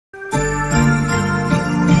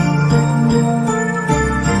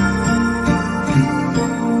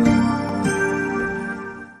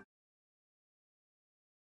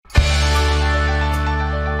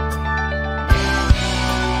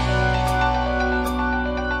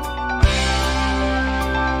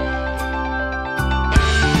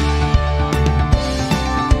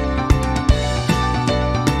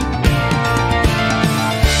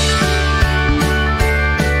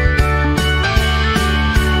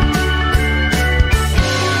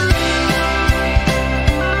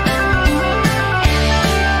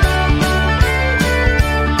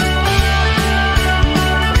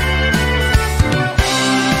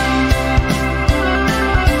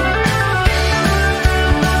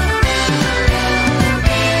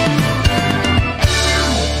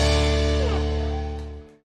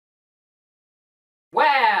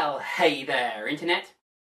Hey there, Internet.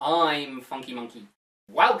 I'm Funky Monkey.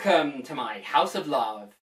 Welcome to my House of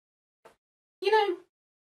Love. You know,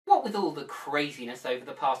 what with all the craziness over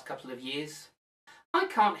the past couple of years, I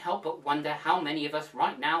can't help but wonder how many of us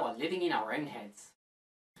right now are living in our own heads.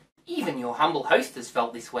 Even your humble host has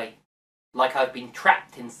felt this way, like I've been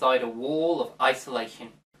trapped inside a wall of isolation.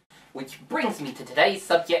 Which brings me to today's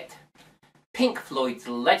subject, Pink Floyd's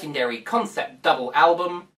legendary concept double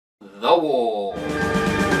album, The Wall.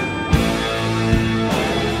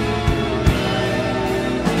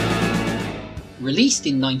 Released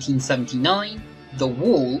in 1979, The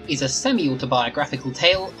Wall is a semi-autobiographical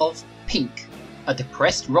tale of Pink, a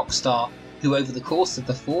depressed rock star who over the course of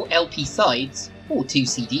the 4 LP sides, or 2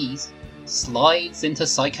 CDs, slides into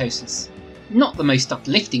psychosis. Not the most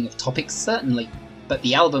uplifting of topics certainly, but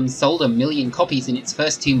the album sold 1 million copies in its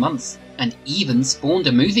first 2 months, and even spawned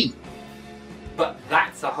a movie. But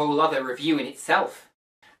that's a whole other review in itself,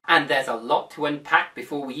 and there's a lot to unpack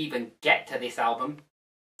before we even get to this album.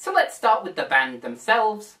 So let's start with the band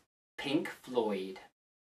themselves, Pink Floyd.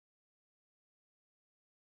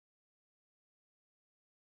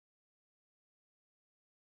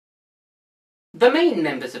 The main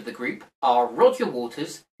members of the group are Roger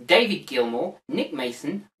Waters, David Gilmour, Nick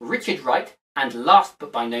Mason, Richard Wright, and last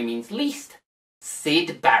but by no means least,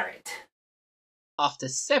 Syd Barrett. After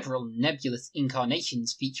several nebulous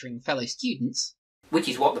incarnations featuring fellow students, which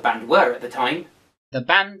is what the band were at the time, the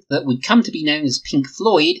band that would come to be known as Pink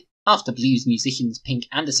Floyd, after blues musicians Pink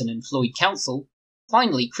Anderson and Floyd Council,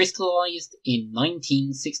 finally crystallised in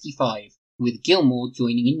 1965, with Gilmour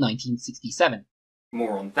joining in 1967.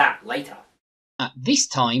 More on that later. At this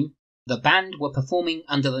time, the band were performing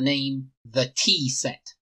under the name The Tea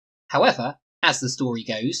Set. However, as the story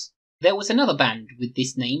goes, there was another band with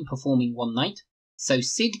this name performing one night, so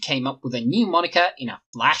Syd came up with a new moniker in a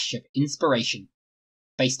flash of inspiration,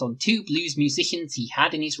 based on 2 blues musicians he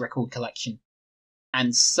had in his record collection.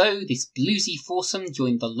 And so this bluesy foursome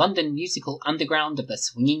joined the London musical underground of the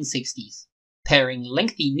swinging 60s, pairing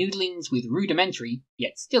lengthy noodlings with rudimentary,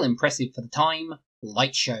 yet still impressive for the time,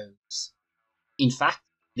 light shows. In fact,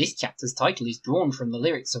 this chapter's title is drawn from the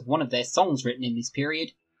lyrics of one of their songs written in this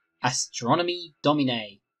period, Astronomy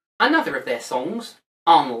Domine. Another of their songs,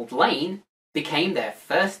 Arnold Lane, became their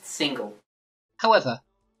first single. However,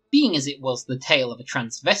 being as it was the tale of a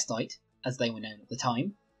transvestite, as they were known at the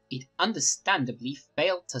time, it understandably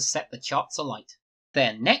failed to set the charts alight.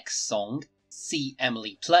 Their next song, See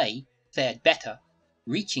Emily Play, fared better,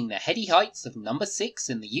 reaching the heady heights of number 6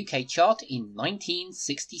 in the UK chart in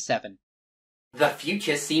 1967. The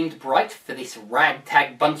future seemed bright for this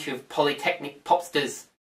ragtag bunch of polytechnic popsters,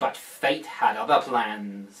 but fate had other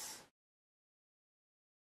plans.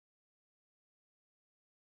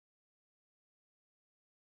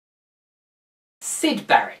 Syd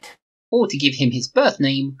Barrett, or to give him his birth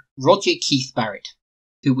name, Roger Keith Barrett,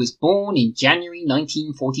 who was born in January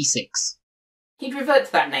 1946. He'd revert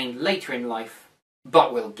to that name later in life,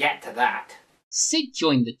 but we'll get to that. Syd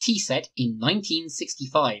joined the T-Set in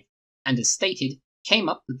 1965, and as stated, came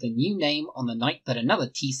up with the new name on the night that another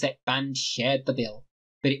T-Set band shared the bill.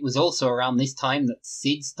 But it was also around this time that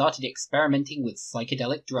Syd started experimenting with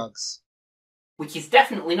psychedelic drugs. Which is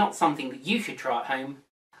definitely not something that you should try at home,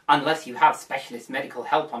 unless you have specialist medical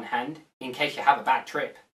help on hand, in case you have a bad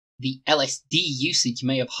trip. The LSD usage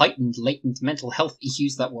may have heightened latent mental health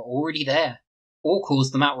issues that were already there, or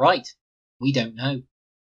caused them outright. We don't know.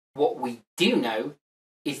 What we do know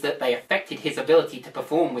is that they affected his ability to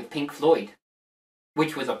perform with Pink Floyd,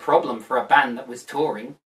 which was a problem for a band that was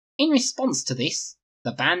touring. In response to this,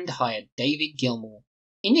 the band hired David Gilmour,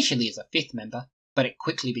 initially as a 5th member, but it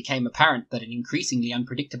quickly became apparent that an increasingly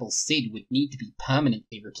unpredictable Syd would need to be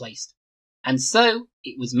permanently replaced. And so,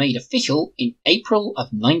 it was made official in April of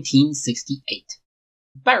 1968.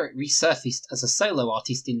 Barrett resurfaced as a solo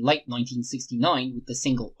artist in late 1969 with the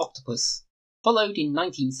single Octopus, followed in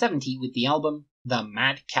 1970 with the album The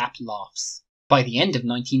Madcap Laughs. By the end of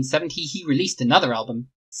 1970 he released another album,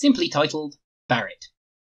 simply titled Barrett.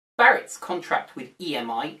 Barrett's contract with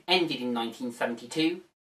EMI ended in 1972,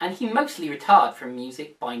 and he mostly retired from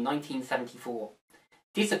music by 1974,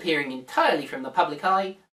 disappearing entirely from the public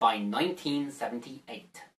eye by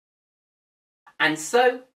 1978. And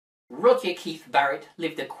so, Roger Keith Barrett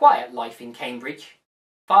lived a quiet life in Cambridge,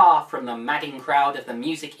 far from the madding crowd of the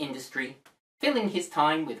music industry, filling his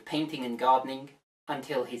time with painting and gardening,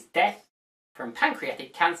 until his death from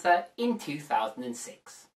pancreatic cancer in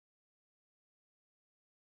 2006.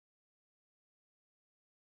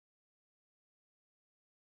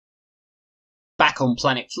 Back on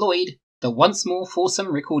Planet Floyd, the once more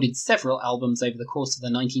foursome recorded several albums over the course of the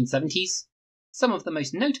 1970s, some of the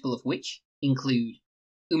most notable of which include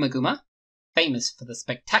Umaguma, famous for the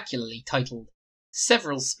spectacularly titled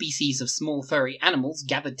 "Several Species of Small Furry Animals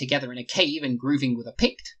Gathered Together in a Cave and Grooving with a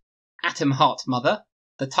Pict", Atom Heart Mother,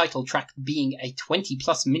 the title track being a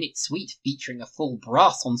 20-plus minute suite featuring a full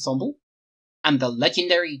brass ensemble, and the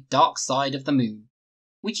legendary Dark Side of the Moon,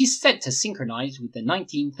 which is said to synchronize with the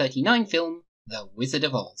 1939 film The Wizard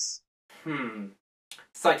of Oz.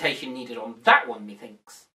 Citation needed on that one,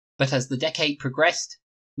 methinks. But as the decade progressed,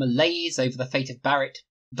 malaise over the fate of Barrett,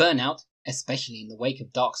 burnout, especially in the wake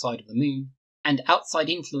of Dark Side of the Moon, and outside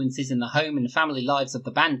influences in the home and family lives of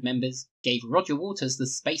the band members gave Roger Waters the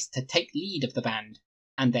space to take lead of the band,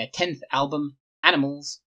 and their 10th album,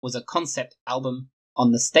 Animals, was a concept album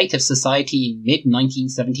on the state of society in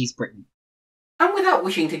mid-1970s Britain. And without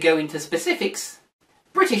wishing to go into specifics,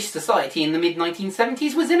 British society in the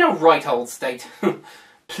mid-1970s was in a right old state.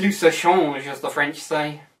 Plus ça change, as the French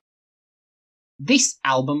say. This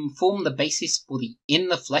album formed the basis for the In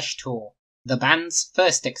the Flesh tour, the band's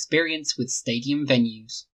first experience with stadium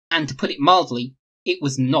venues. And to put it mildly, it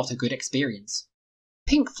was not a good experience.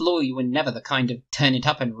 Pink Floyd were never the kind of turn it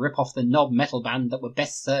up and rip off the knob metal band that were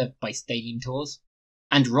best served by stadium tours.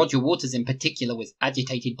 And Roger Waters in particular was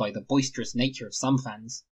agitated by the boisterous nature of some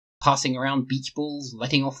fans, passing around beach balls,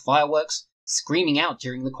 letting off fireworks, screaming out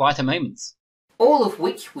during the quieter moments. All of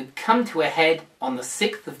which would come to a head on the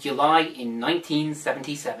 6th of July in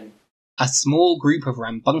 1977. A small group of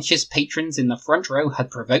rambunctious patrons in the front row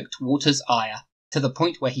had provoked Waters' ire, to the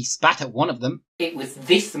point where he spat at one of them. It was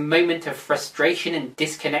this moment of frustration and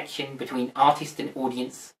disconnection between artist and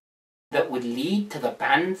audience that would lead to the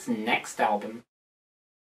band's next album.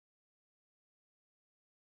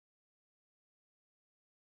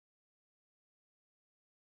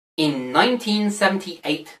 In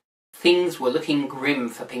 1978, things were looking grim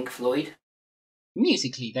for Pink Floyd.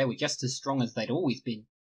 Musically, they were just as strong as they'd always been,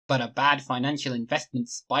 but a bad financial investment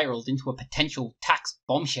spiraled into a potential tax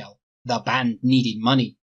bombshell. The band needed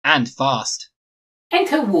money, and fast.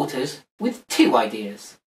 Enter Waters with two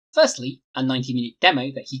ideas. Firstly, a 90-minute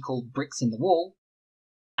demo that he called Bricks in the Wall,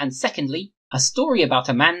 and secondly, a story about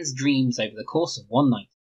a man's dreams over the course of one night.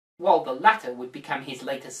 While the latter would become his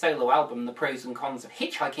later solo album, The Pros and Cons of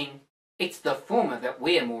Hitchhiking, it's the former that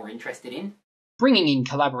we're more interested in. Bringing in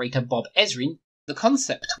collaborator Bob Ezrin, the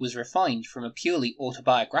concept was refined from a purely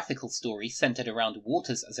autobiographical story centred around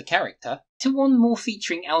Waters as a character to one more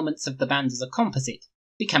featuring elements of the band as a composite,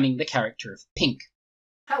 becoming the character of Pink.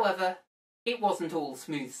 However, it wasn't all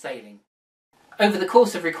smooth sailing. Over the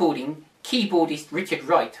course of recording, keyboardist Richard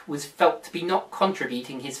Wright was felt to be not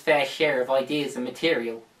contributing his fair share of ideas and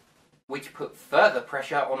material, which put further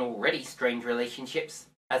pressure on already strained relationships,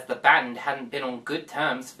 as the band hadn't been on good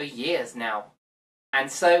terms for years now.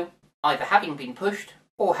 And so, either having been pushed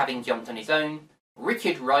or having jumped on his own,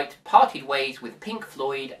 Richard Wright parted ways with Pink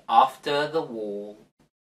Floyd after The Wall.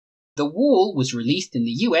 The Wall was released in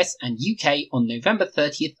the US and UK on November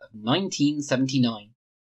 30th of 1979,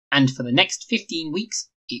 and for the next 15 weeks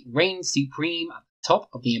it reigned supreme at the top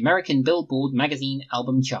of the American Billboard magazine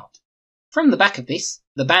album chart. From the back of this,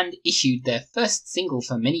 the band issued their first single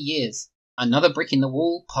for many years, Another Brick in the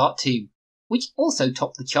Wall Part 2, which also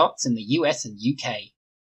topped the charts in the US and UK.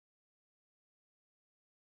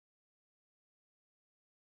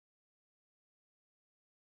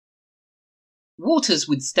 Waters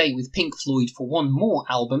would stay with Pink Floyd for one more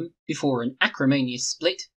album before an acrimonious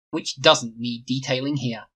split, which doesn't need detailing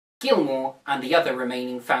here. Gilmour and the other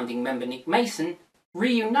remaining founding member Nick Mason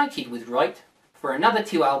reunited with Wright for another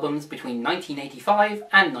 2 albums between 1985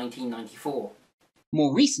 and 1994.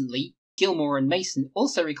 More recently, Gilmour and Mason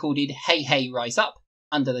also recorded Hey Hey Rise Up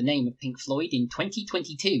under the name of Pink Floyd in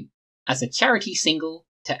 2022 as a charity single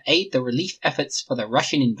to aid the relief efforts for the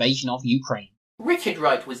Russian invasion of Ukraine. Richard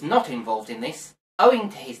Wright was not involved in this, owing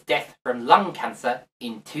to his death from lung cancer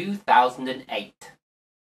in 2008.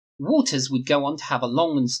 Waters would go on to have a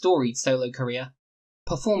long and storied solo career,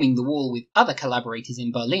 performing The Wall with other collaborators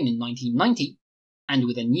in Berlin in 1990, and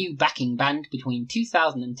with a new backing band between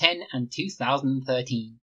 2010 and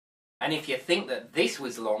 2013. And if you think that this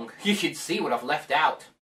was long, you should see what I've left out.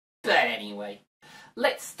 But anyway,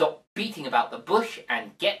 let's stop beating about the bush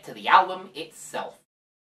and get to the album itself.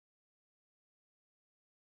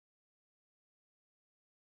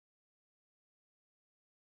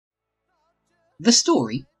 The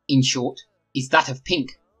story, in short, is that of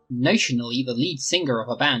Pink, notionally the lead singer of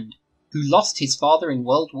a band, who lost his father in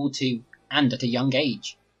World War II and at a young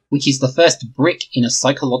age, which is the first brick in a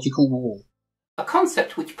psychological wall. A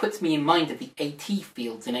concept which puts me in mind of the AT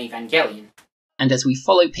fields in Evangelion. And as we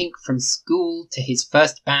follow Pink from school to his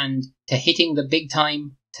first band, to hitting the big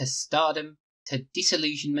time, to stardom, to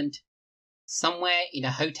disillusionment. Somewhere in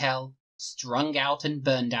a hotel, strung out and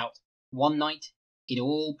burned out, one night it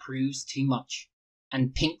all proves too much,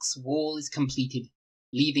 and Pink's wall is completed,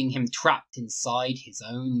 leaving him trapped inside his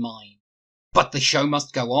own mind. But the show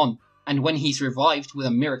must go on, and when he's revived with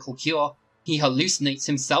a miracle cure, he hallucinates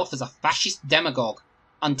himself as a fascist demagogue,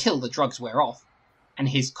 until the drugs wear off, and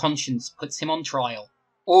his conscience puts him on trial,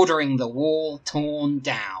 ordering the wall torn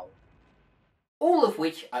down. All of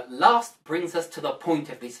which at last brings us to the point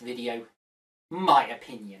of this video, my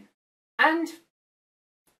opinion. And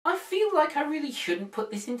I feel like I really shouldn't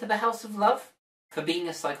put this into the House of Love for being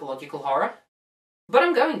a psychological horror, but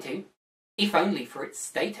I'm going to, if only for its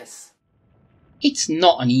status. It's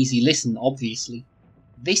not an easy listen, obviously.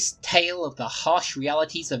 This tale of the harsh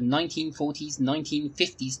realities of 1940s,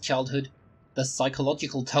 1950s childhood, the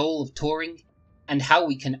psychological toll of touring, and how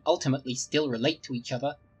we can ultimately still relate to each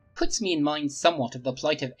other, puts me in mind somewhat of the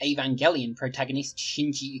plight of Evangelion protagonist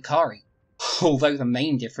Shinji Ikari, although the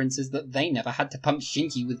main difference is that they never had to pump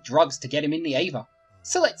Shinji with drugs to get him in the Eva.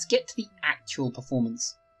 So let's get to the actual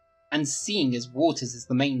performance. And seeing as Waters is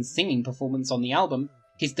the main singing performance on the album,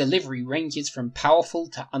 his delivery ranges from powerful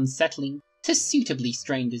to unsettling, to suitably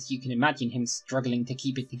strained as you can imagine him struggling to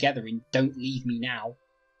keep it together in Don't Leave Me Now,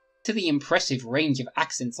 to the impressive range of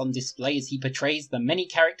accents on display as he portrays the many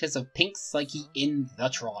characters of Pink's psyche in The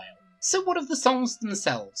Trial. So what of the songs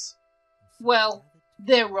themselves? Well,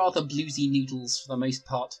 they're rather bluesy noodles for the most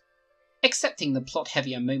part, excepting the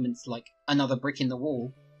plot-heavier moments like Another Brick in the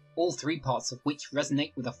Wall, all three parts of which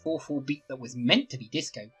resonate with a 4/4 beat that was meant to be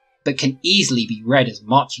disco, but can easily be read as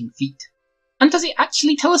marching feet. And does it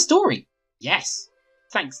actually tell a story? Yes,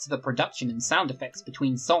 thanks to the production and sound effects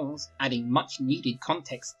between songs adding much needed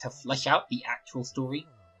context to flesh out the actual story,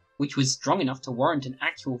 which was strong enough to warrant an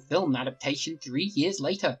actual film adaptation 3 years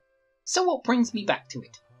later. So what brings me back to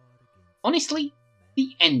it? Honestly,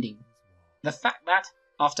 the ending. The fact that,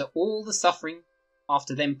 after all the suffering,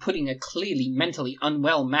 after them putting a clearly mentally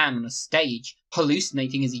unwell man on a stage,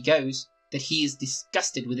 hallucinating as he goes, that he is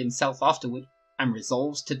disgusted with himself afterward, and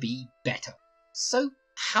resolves to be better. So,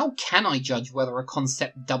 how can I judge whether a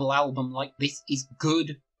concept double album like this is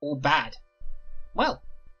good or bad? Well,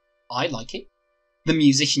 I like it. The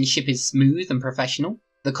musicianship is smooth and professional,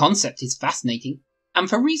 the concept is fascinating, and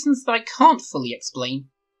for reasons that I can't fully explain,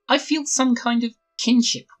 I feel some kind of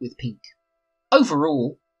kinship with Pink.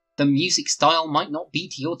 Overall, the music style might not be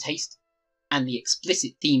to your taste, and the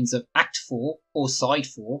explicit themes of Act 4 or Side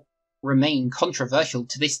 4 remain controversial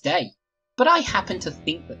to this day, but I happen to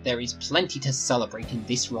think that there is plenty to celebrate in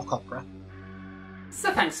this rock opera.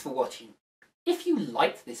 So thanks for watching. If you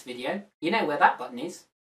liked this video, you know where that button is,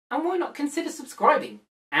 and why not consider subscribing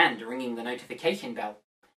and ringing the notification bell.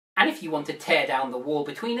 And if you want to tear down the wall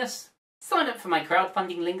between us, sign up for my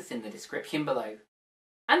crowdfunding links in the description below.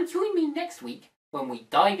 And join me next week when we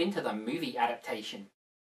dive into the movie adaptation.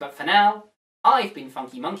 But for now, I've been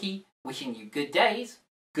Funky Monkey, wishing you good days,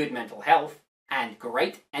 good mental health, and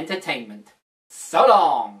great entertainment. So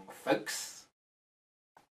long, folks!